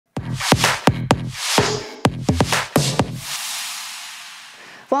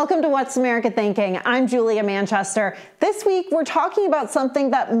Welcome to What's America Thinking. I'm Julia Manchester. This week, we're talking about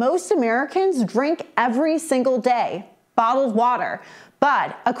something that most Americans drink every single day: bottled water.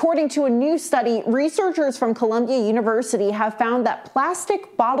 But according to a new study, researchers from Columbia University have found that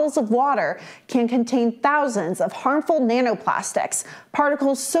plastic bottles of water can contain thousands of harmful nanoplastics,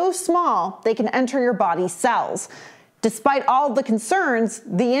 particles so small they can enter your body's cells. Despite all the concerns,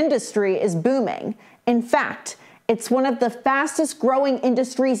 the industry is booming. In fact, it's one of the fastest growing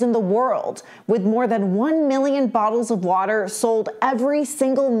industries in the world, with more than 1 million bottles of water sold every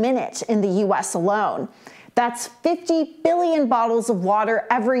single minute in the US alone. That's 50 billion bottles of water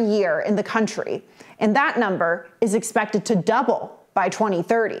every year in the country. And that number is expected to double by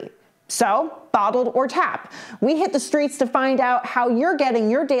 2030. So, bottled or tap, we hit the streets to find out how you're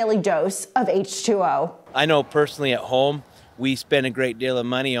getting your daily dose of H2O. I know personally at home, we spend a great deal of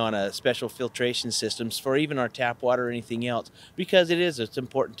money on special filtration systems for even our tap water or anything else, because it's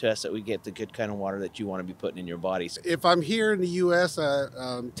important to us that we get the good kind of water that you want to be putting in your bodies. If I'm here in the U.S.,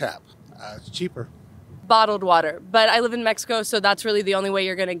 tap. It's cheaper. Bottled water, but I live in Mexico, so that's really the only way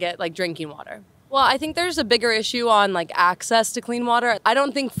you're going to get drinking water. Well, I think there's a bigger issue on access to clean water. I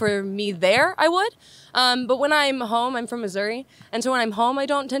don't think for me there I would, but when I'm home, I'm from Missouri, and so when I'm home I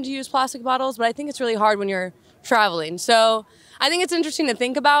don't tend to use plastic bottles, but I think it's really hard when you're traveling. So I think it's interesting to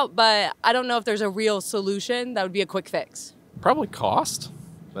think about, but I don't know if there's a real solution that would be a quick fix. Probably cost.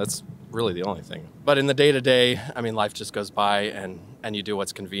 That's really the only thing. But in the day-to-day, life just goes by and you do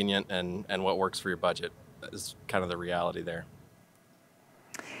what's convenient and what works for your budget is kind of the reality there.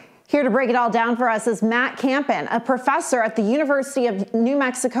 Here to break it all down for us is Matt Campen, a professor at the University of New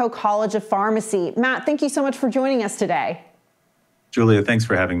Mexico College of Pharmacy. Matt, thank you so much for joining us today. Julia, thanks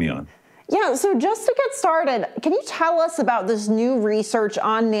for having me on. Yeah, so just to get started, can you tell us about this new research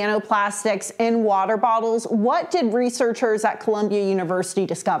on nanoplastics in water bottles? What did researchers at Columbia University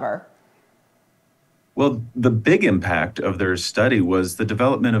discover? Well, the big impact of their study was the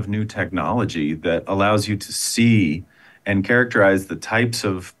development of new technology that allows you to see and characterize the types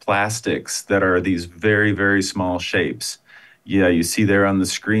of plastics that are these very, very small shapes. Yeah, you see there on the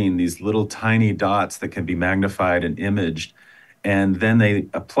screen these little tiny dots that can be magnified and imaged. And then they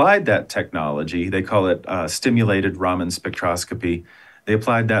applied that technology, they call it stimulated Raman spectroscopy. They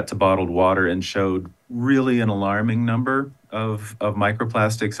applied that to bottled water and showed really an alarming number of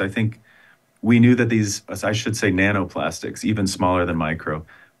microplastics. I think we knew that these, I should say nanoplastics, even smaller than micro,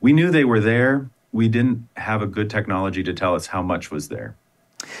 we knew they were there. We didn't have a good technology to tell us how much was there.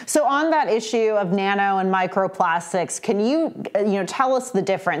 So on that issue of nano and microplastics, can you tell us the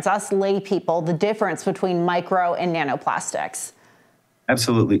difference, us lay people, the difference between micro and nanoplastics?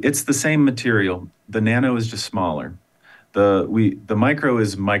 Absolutely. It's the same material. The nano is just smaller. The micro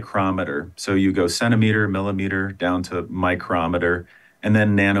is micrometer. So you go centimeter, millimeter, down to micrometer, and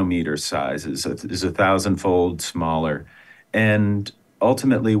then nanometer size is 1,000-fold smaller. And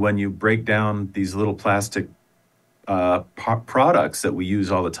ultimately, when you break down these little plastic products that we use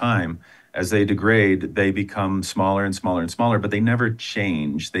all the time, as they degrade, they become smaller and smaller and smaller, but they never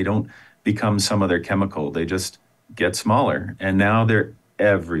change. They don't become some other chemical. They just get smaller, and now they're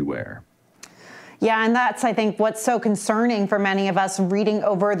everywhere. Yeah, and that's, I think, what's so concerning for many of us reading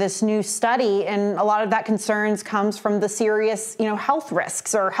over this new study. And a lot of that concerns comes from the serious, health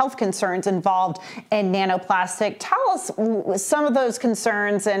risks or health concerns involved in nanoplastic. Tell us some of those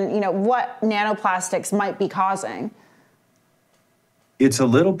concerns and, what nanoplastics might be causing. It's a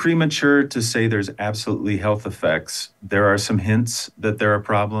little premature to say there's absolutely health effects. There are some hints that there are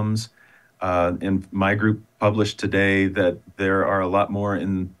problems. And my group published today that there are a lot more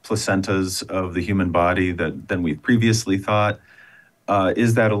in placentas of the human body than we previously thought.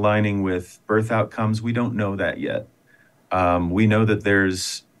 Is that aligning with birth outcomes? We don't know that yet. We know that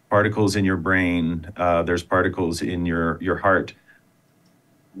there's particles in your brain, there's particles in your heart.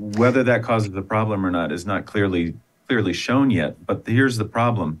 Whether that causes a problem or not is not clearly shown yet, but here's the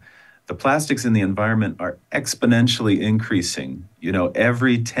problem. The plastics in the environment are exponentially increasing.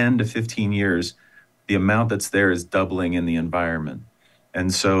 Every 10 to 15 years, the amount that's there is doubling in the environment.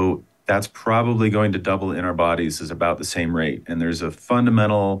 And so that's probably going to double in our bodies is about the same rate. And there's a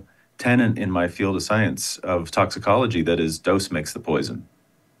fundamental tenet in my field of science of toxicology that is dose makes the poison.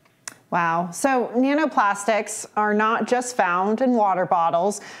 Wow. So nanoplastics are not just found in water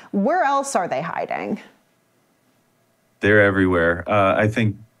bottles. Where else are they hiding? They're everywhere. I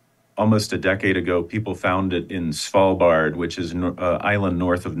think almost a decade ago, people found it in Svalbard, which is an island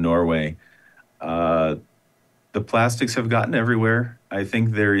north of Norway. The plastics have gotten everywhere. I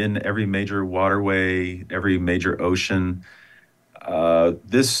think they're in every major waterway, every major ocean.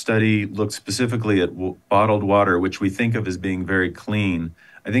 This study looked specifically at bottled water, which we think of as being very clean.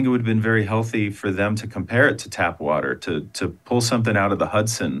 I think it would have been very healthy for them to compare it to tap water, to pull something out of the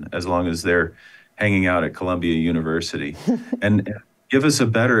Hudson as long as they're hanging out at Columbia University, and give us a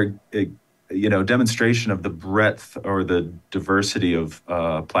better, demonstration of the breadth or the diversity of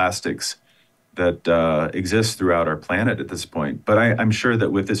plastics that exists throughout our planet at this point. But I'm sure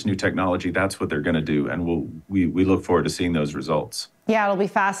that with this new technology, that's what they're going to do, and we look forward to seeing those results. Yeah, it'll be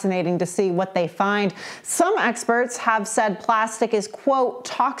fascinating to see what they find. Some experts have said plastic is, quote,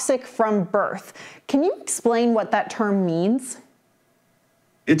 toxic from birth. Can you explain what that term means?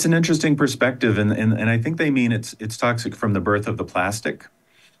 It's an interesting perspective, and I think they mean it's toxic from the birth of the plastic.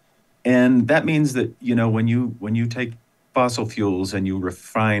 And that means that, when you take fossil fuels and you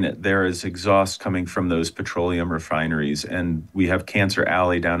refine it, there is exhaust coming from those petroleum refineries. And we have Cancer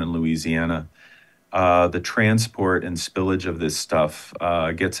Alley down in Louisiana. The transport and spillage of this stuff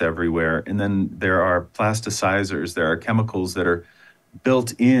gets everywhere. And then there are plasticizers, there are chemicals that are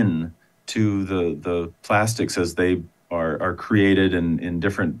built in to the plastics as they are created in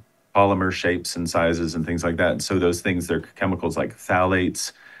different polymer shapes and sizes and things like that. And so those things, they're chemicals like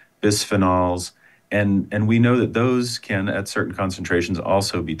phthalates, bisphenols, and we know that those can, at certain concentrations,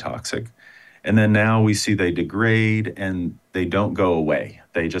 also be toxic. And then now we see they degrade and they don't go away.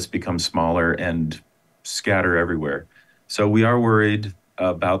 They just become smaller and scatter everywhere. So we are worried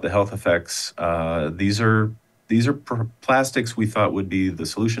about the health effects. These are plastics we thought would be the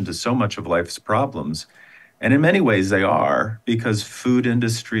solution to so much of life's problems. And in many ways they are, because food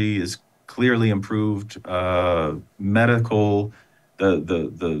industry is clearly improved, medical,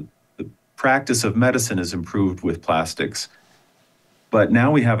 the practice of medicine is improved with plastics. But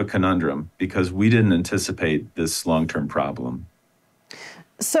now we have a conundrum because we didn't anticipate this long-term problem.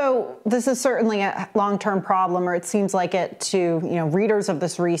 So this is certainly a long-term problem, or it seems like it to readers of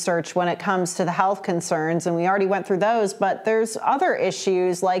this research when it comes to the health concerns, and we already went through those, but there's other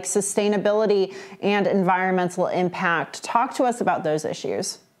issues like sustainability and environmental impact. Talk to us about those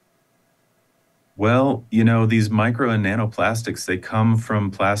issues. Well, these micro and nanoplastics, they come from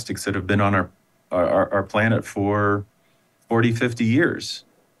plastics that have been on our planet for 40, 50 years.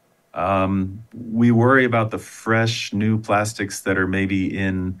 We worry about the fresh new plastics that are maybe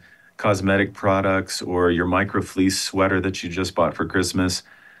in cosmetic products or your microfleece sweater that you just bought for Christmas.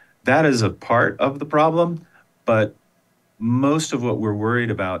 That is a part of the problem, but most of what we're worried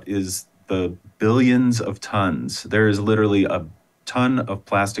about is the billions of tons. There is literally a ton of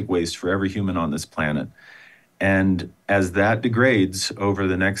plastic waste for every human on this planet. And as that degrades over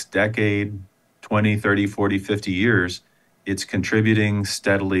the next decade, 20, 30, 40, 50 years, it's contributing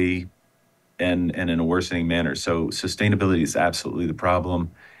steadily and in a worsening manner. So sustainability is absolutely the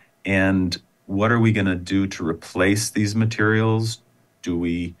problem. And what are we going to do to replace these materials?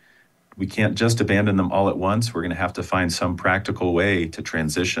 We can't just abandon them all at once. We're going to have to find some practical way to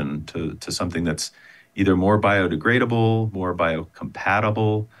transition to something that's either more biodegradable, more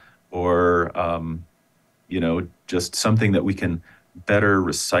biocompatible, or just something that we can better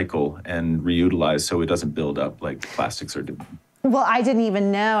recycle and reutilize so it doesn't build up like plastics are doing. Well, I didn't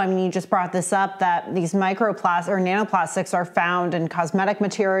even know, you just brought this up, that these microplastics or nanoplastics are found in cosmetic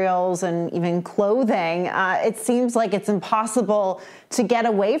materials and even clothing. It seems like it's impossible to get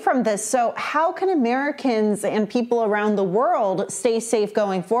away from this. So how can Americans and people around the world stay safe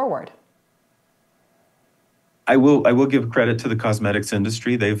going forward? I will give credit to the cosmetics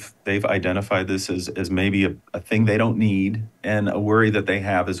industry. They've identified this as maybe a thing they don't need and a worry that they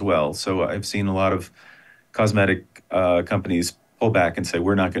have as well. So I've seen a lot of cosmetic companies pull back and say,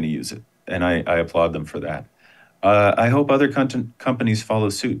 we're not going to use it. And I applaud them for that. I hope other companies follow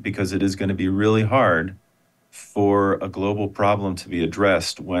suit, because it is going to be really hard for a global problem to be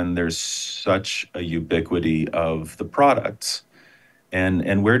addressed when there's such a ubiquity of the products.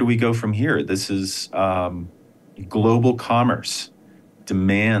 And where do we go from here? This is global commerce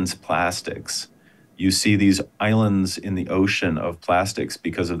demands plastics. You see these islands in the ocean of plastics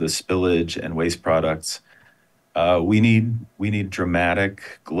because of the spillage and waste products. We need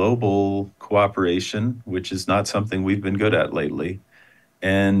dramatic global cooperation, which is not something we've been good at lately.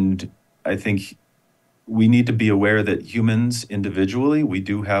 And I think we need to be aware that humans individually, we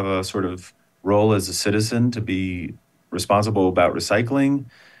do have a sort of role as a citizen to be responsible about recycling.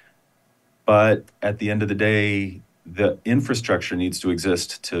 But at the end of the day, the infrastructure needs to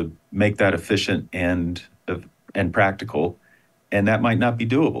exist to make that efficient and practical. And that might not be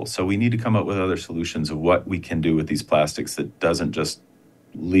doable. So we need to come up with other solutions of what we can do with these plastics that doesn't just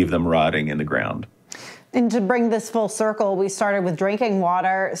leave them rotting in the ground. And to bring this full circle, we started with drinking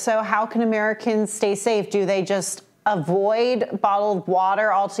water. So how can Americans stay safe? Do they just avoid bottled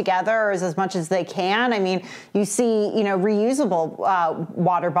water altogether, or as much as they can? I mean, you see, reusable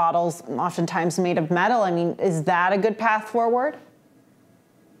water bottles, oftentimes made of metal. I mean, is that a good path forward?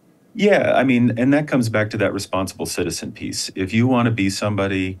 Yeah, I mean, and that comes back to that responsible citizen piece. If you want to be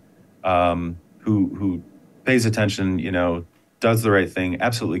somebody who pays attention, does the right thing,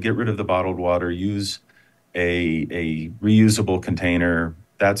 absolutely get rid of the bottled water, use a reusable container.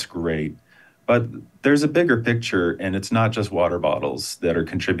 That's great. But there's a bigger picture, and it's not just water bottles that are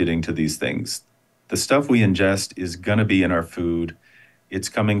contributing to these things. The stuff we ingest is going to be in our food. It's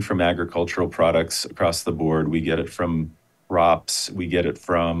coming from agricultural products across the board. We get it from crops. We get it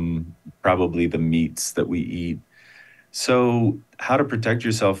from probably the meats that we eat. So how to protect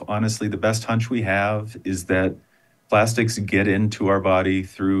yourself? Honestly, the best hunch we have is that plastics get into our body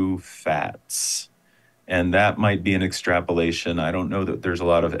through fats. And that might be an extrapolation. I don't know that there's a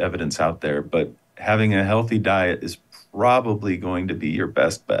lot of evidence out there, but having a healthy diet is probably going to be your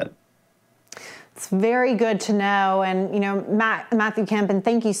best bet. It's very good to know. And, Matthew Campen,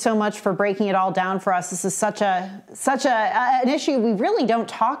 thank you so much for breaking it all down for us. This is such an issue we really don't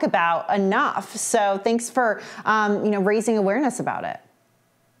talk about enough. So thanks for, raising awareness about it.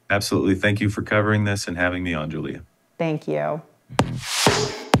 Absolutely. Thank you for covering this and having me on, Julia. Thank you.